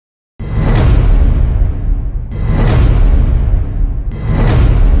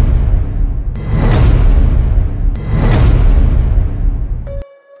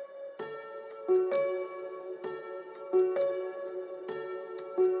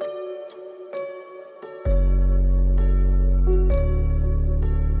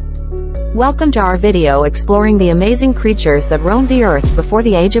Welcome to our video exploring the amazing creatures that roamed the earth before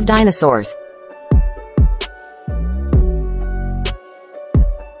the age of dinosaurs.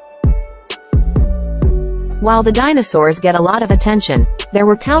 While the dinosaurs get a lot of attention, there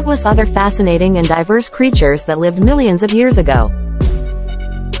were countless other fascinating and diverse creatures that lived millions of years ago.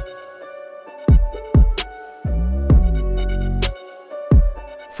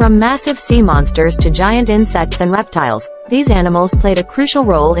 From massive sea monsters to giant insects and reptiles, these animals played a crucial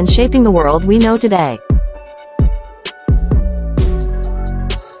role in shaping the world we know today.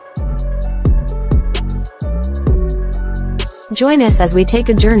 Join us as we take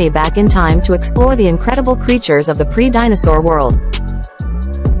a journey back in time to explore the incredible creatures of the pre-dinosaur world.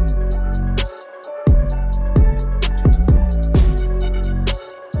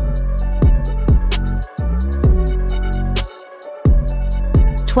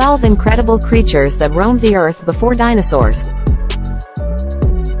 12 incredible creatures that roamed the earth before dinosaurs.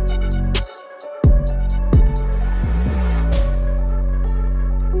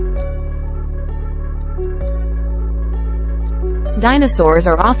 Dinosaurs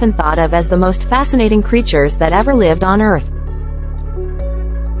are often thought of as the most fascinating creatures that ever lived on Earth.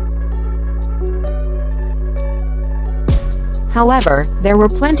 However, there were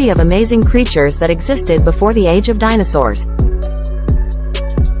plenty of amazing creatures that existed before the age of dinosaurs.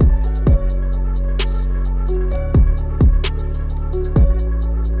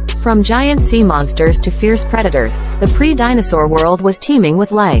 From giant sea monsters to fierce predators, the pre-dinosaur world was teeming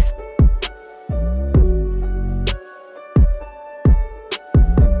with life.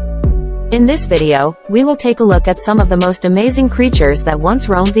 In this video, we will take a look at some of the most amazing creatures that once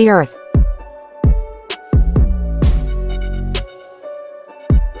roamed the earth.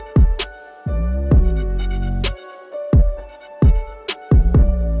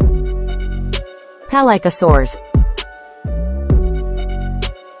 Paleontology.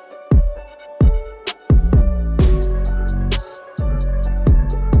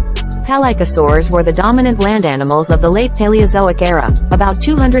 Dinosaurs were the dominant land animals of the late Paleozoic era, about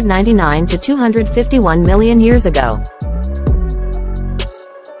 299 to 251 million years ago.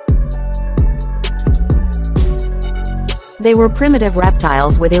 They were primitive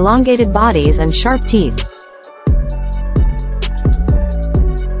reptiles with elongated bodies and sharp teeth.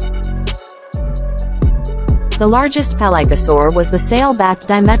 The largest paleosaur was the sail-backed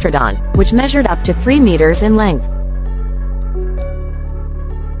Dimetrodon, which measured up to 3 meters in length.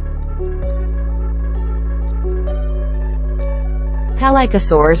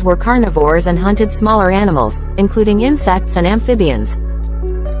 Paleosaurs were carnivores and hunted smaller animals, including insects and amphibians.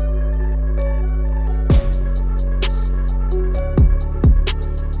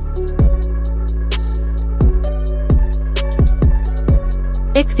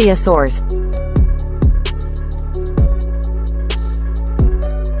 Ichthyosaurs.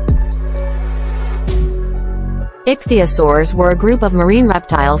 Ichthyosaurs were a group of marine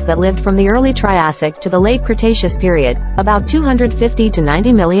reptiles that lived from the early Triassic to the late Cretaceous period, about 250 to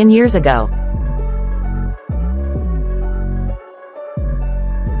 90 million years ago.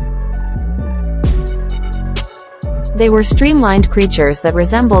 They were streamlined creatures that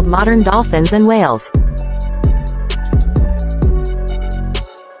resembled modern dolphins and whales.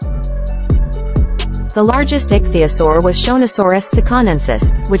 The largest ichthyosaur was Dinosaurus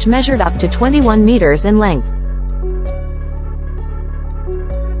siconensis, which measured up to 21 meters in length.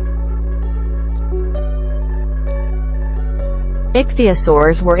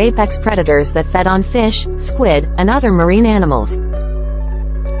 Ichthyosaurs were apex predators that fed on fish, squid, and other marine animals.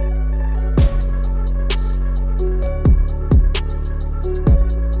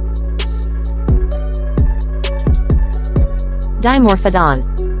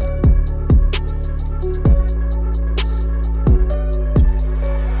 Dimorphodon.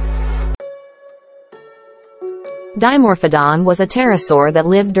 Dimorphodon was a pterosaur that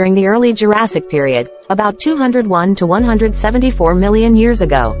lived during the early Jurassic period, about 201 to 174 million years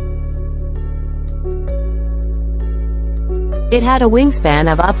ago. It had a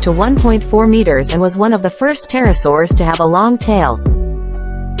wingspan of up to 1.4 meters and was one of the first pterosaurs to have a long tail.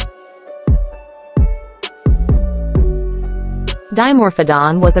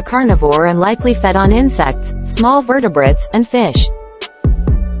 Dimorphodon was a carnivore and likely fed on insects, small vertebrates, and fish.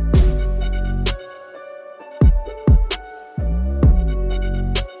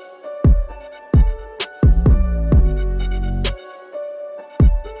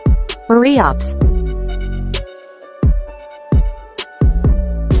 Euryalps.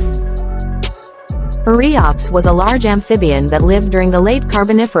 Euryalps was a large amphibian that lived during the late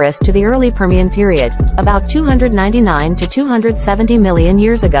Carboniferous to the early Permian period, about 299 to 270 million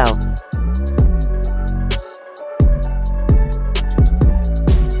years ago.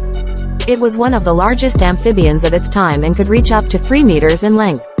 It was one of the largest amphibians of its time and could reach up to 3 meters in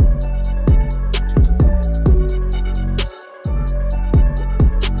length.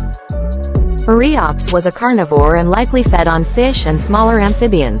 Eryops was a carnivore and likely fed on fish and smaller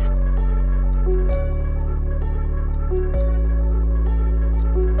amphibians.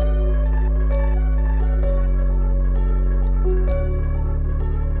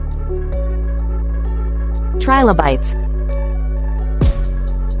 Trilobites.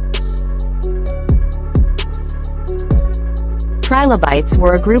 Trilobites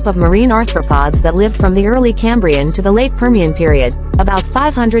were a group of marine arthropods that lived from the early Cambrian to the late Permian period, about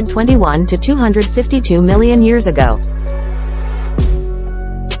 521 to 252 million years ago.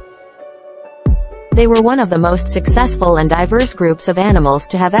 They were one of the most successful and diverse groups of animals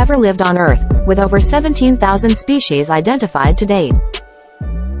to have ever lived on Earth, with over 17,000 species identified to date.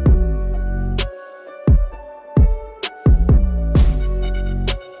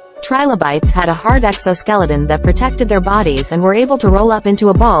 Trilobites had a hard exoskeleton that protected their bodies and were able to roll up into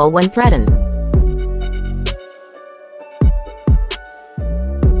a ball when threatened.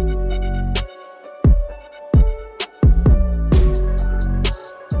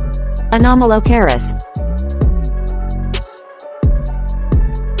 Anomalocaris.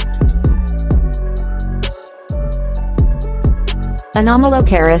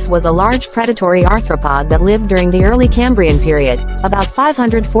 Anomalocaris was a large predatory arthropod that lived during the early Cambrian period, about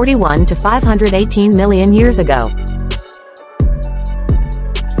 541 to 518 million years ago.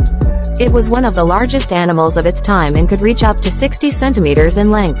 It was one of the largest animals of its time and could reach up to 60 centimeters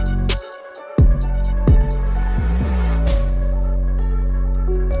in length.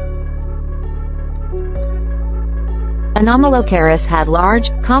 Anomalocaris had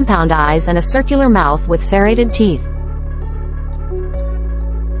large, compound eyes and a circular mouth with serrated teeth.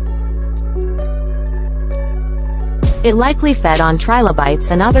 It likely fed on trilobites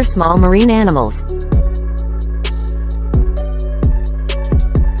and other small marine animals.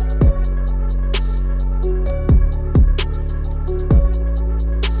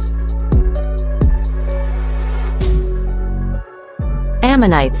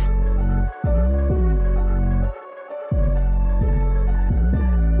 Ammonites.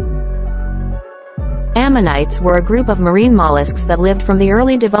 Ammonites were a group of marine mollusks that lived from the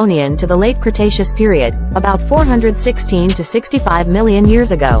early Devonian to the late Cretaceous period, about 416 to 65 million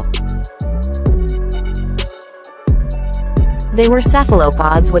years ago. They were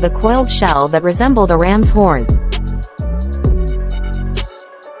cephalopods with a coiled shell that resembled a ram's horn.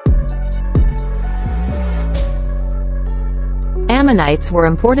 Ammonites were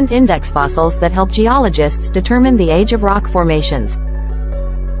important index fossils that help geologists determine the age of rock formations.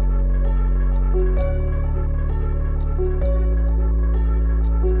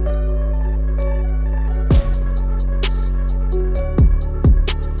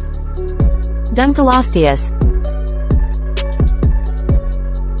 Dunkleosteus.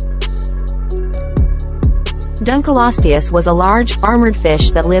 Dunkleosteus was a large, armored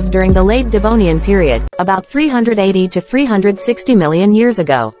fish that lived during the late Devonian period, about 380 to 360 million years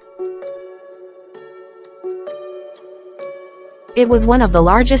ago. It was one of the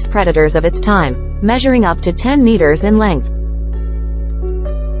largest predators of its time, measuring up to 10 meters in length.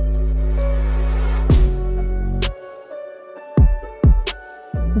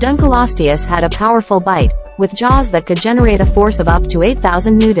 Dunkleosteus had a powerful bite, with jaws that could generate a force of up to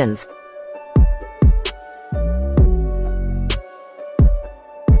 8,000 newtons.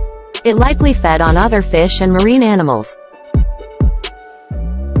 It likely fed on other fish and marine animals.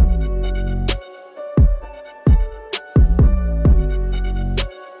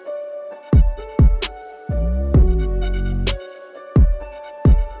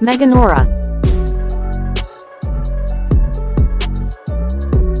 Meganeura.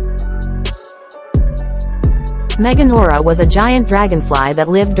 Meganeura was a giant dragonfly that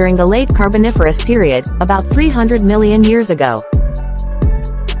lived during the late Carboniferous period, about 300 million years ago.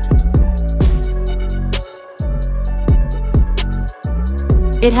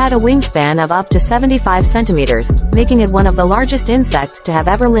 It had a wingspan of up to 75 centimeters, making it one of the largest insects to have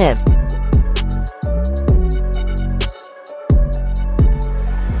ever lived.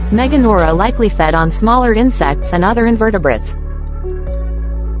 Meganeura likely fed on smaller insects and other invertebrates.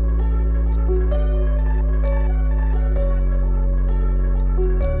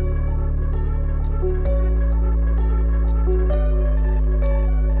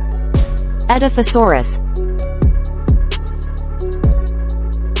 Edaphosaurus.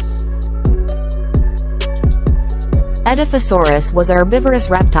 Edaphosaurus was a herbivorous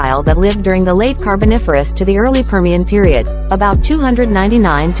reptile that lived during the late Carboniferous to the early Permian period, about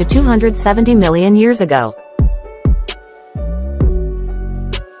 299 to 270 million years ago.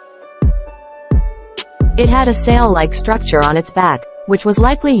 It had a sail-like structure on its back, which was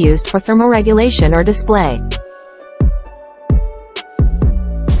likely used for thermoregulation or display.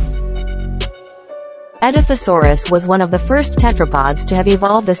 Edaphosaurus was one of the first tetrapods to have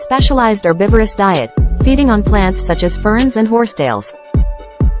evolved a specialized herbivorous diet, feeding on plants such as ferns and horsetails.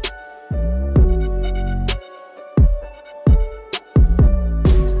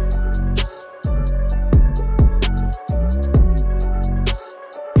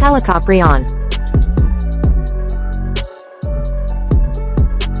 Helicoprion.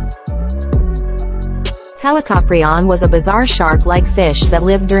 Helicoprion was a bizarre shark-like fish that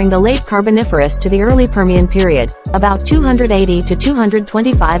lived during the late Carboniferous to the early Permian period, about 280 to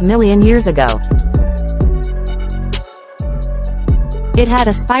 225 million years ago. It had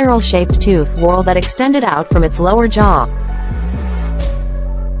a spiral-shaped tooth whorl that extended out from its lower jaw.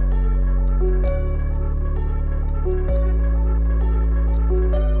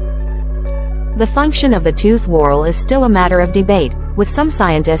 The function of the tooth whorl is still a matter of debate, with some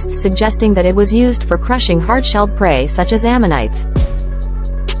scientists suggesting that it was used for crushing hard-shelled prey such as ammonites.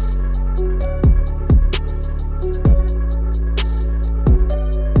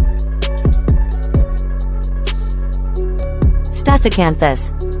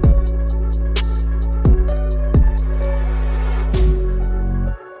 Stethacanthus.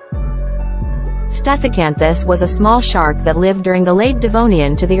 Stethacanthus was a small shark that lived during the late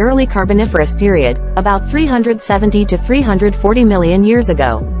Devonian to the early Carboniferous period, about 370 to 340 million years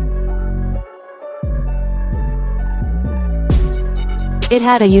ago. It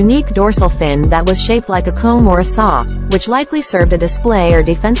had a unique dorsal fin that was shaped like a comb or a saw, which likely served a display or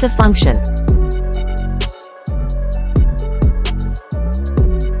defensive function.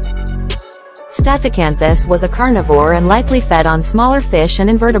 Stethacanthus was a carnivore and likely fed on smaller fish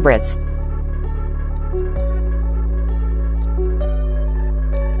and invertebrates.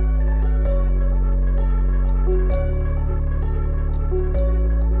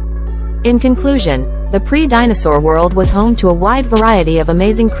 In conclusion, the pre-dinosaur world was home to a wide variety of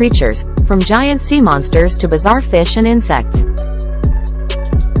amazing creatures, from giant sea monsters to bizarre fish and insects.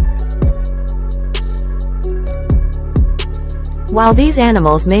 While these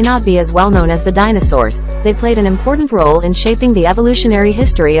animals may not be as well known as the dinosaurs, they played an important role in shaping the evolutionary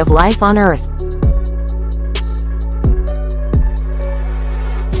history of life on Earth.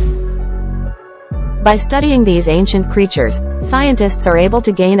 By studying these ancient creatures, scientists are able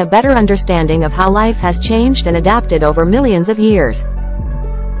to gain a better understanding of how life has changed and adapted over millions of years.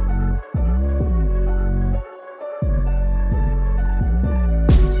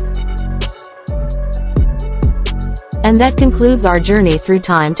 And that concludes our journey through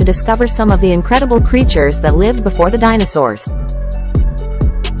time to discover some of the incredible creatures that lived before the dinosaurs.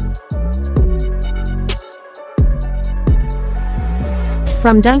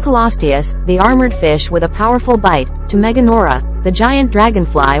 From Dunkleosteus, the armored fish with a powerful bite, to Meganeura, the giant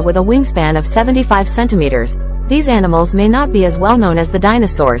dragonfly with a wingspan of 75 centimeters, these animals may not be as well known as the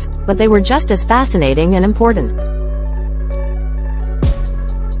dinosaurs, but they were just as fascinating and important.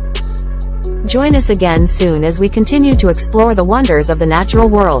 Join us again soon as we continue to explore the wonders of the natural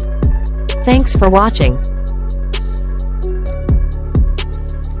world. Thanks for watching.